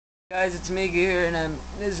Guys, it's Mika here, and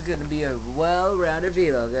this is gonna be a well-rounded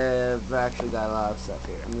vlog. I've actually got a lot of stuff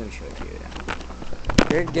here. I'm gonna show it to you now.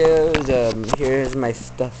 Here it goes. Here's my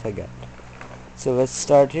stuff I got. So let's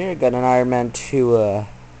start here. I got an Iron Man 2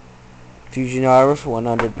 fusion armor for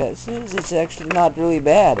 100 pesos. It's actually not really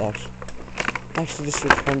bad. Actually, just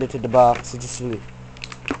returned it to the box. It just really.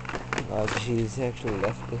 Oh jeez, actually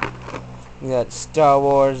left it. We got Star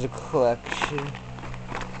Wars, the collection.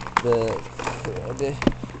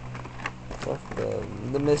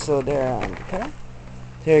 The missile there. Okay.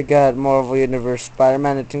 Here I got Marvel Universe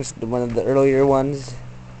Spiderman. I think it's one of the earlier ones.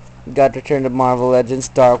 Got Return to Marvel Legends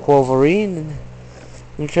Dark Wolverien.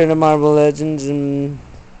 And Return to Marvel Legends and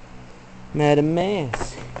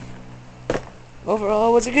Masque. Overall,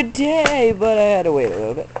 it was a good day, but I had to wait a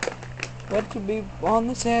little bit. But to be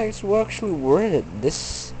honest, we're actually worth it.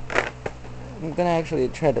 This, I'm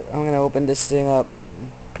gonna open this thing up.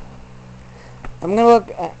 I'm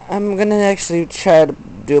gonna actually try to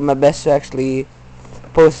do my best to actually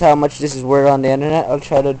post how much this is worth on the internet. I'll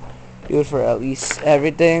try to do it for at least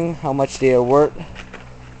everything, how much they are worth.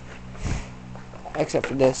 Except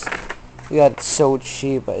for this. We got it so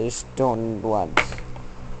cheap, I just don't want.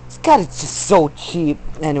 It's just so cheap.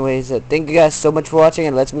 Anyways, thank you guys so much for watching,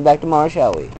 and let's be back tomorrow, shall we?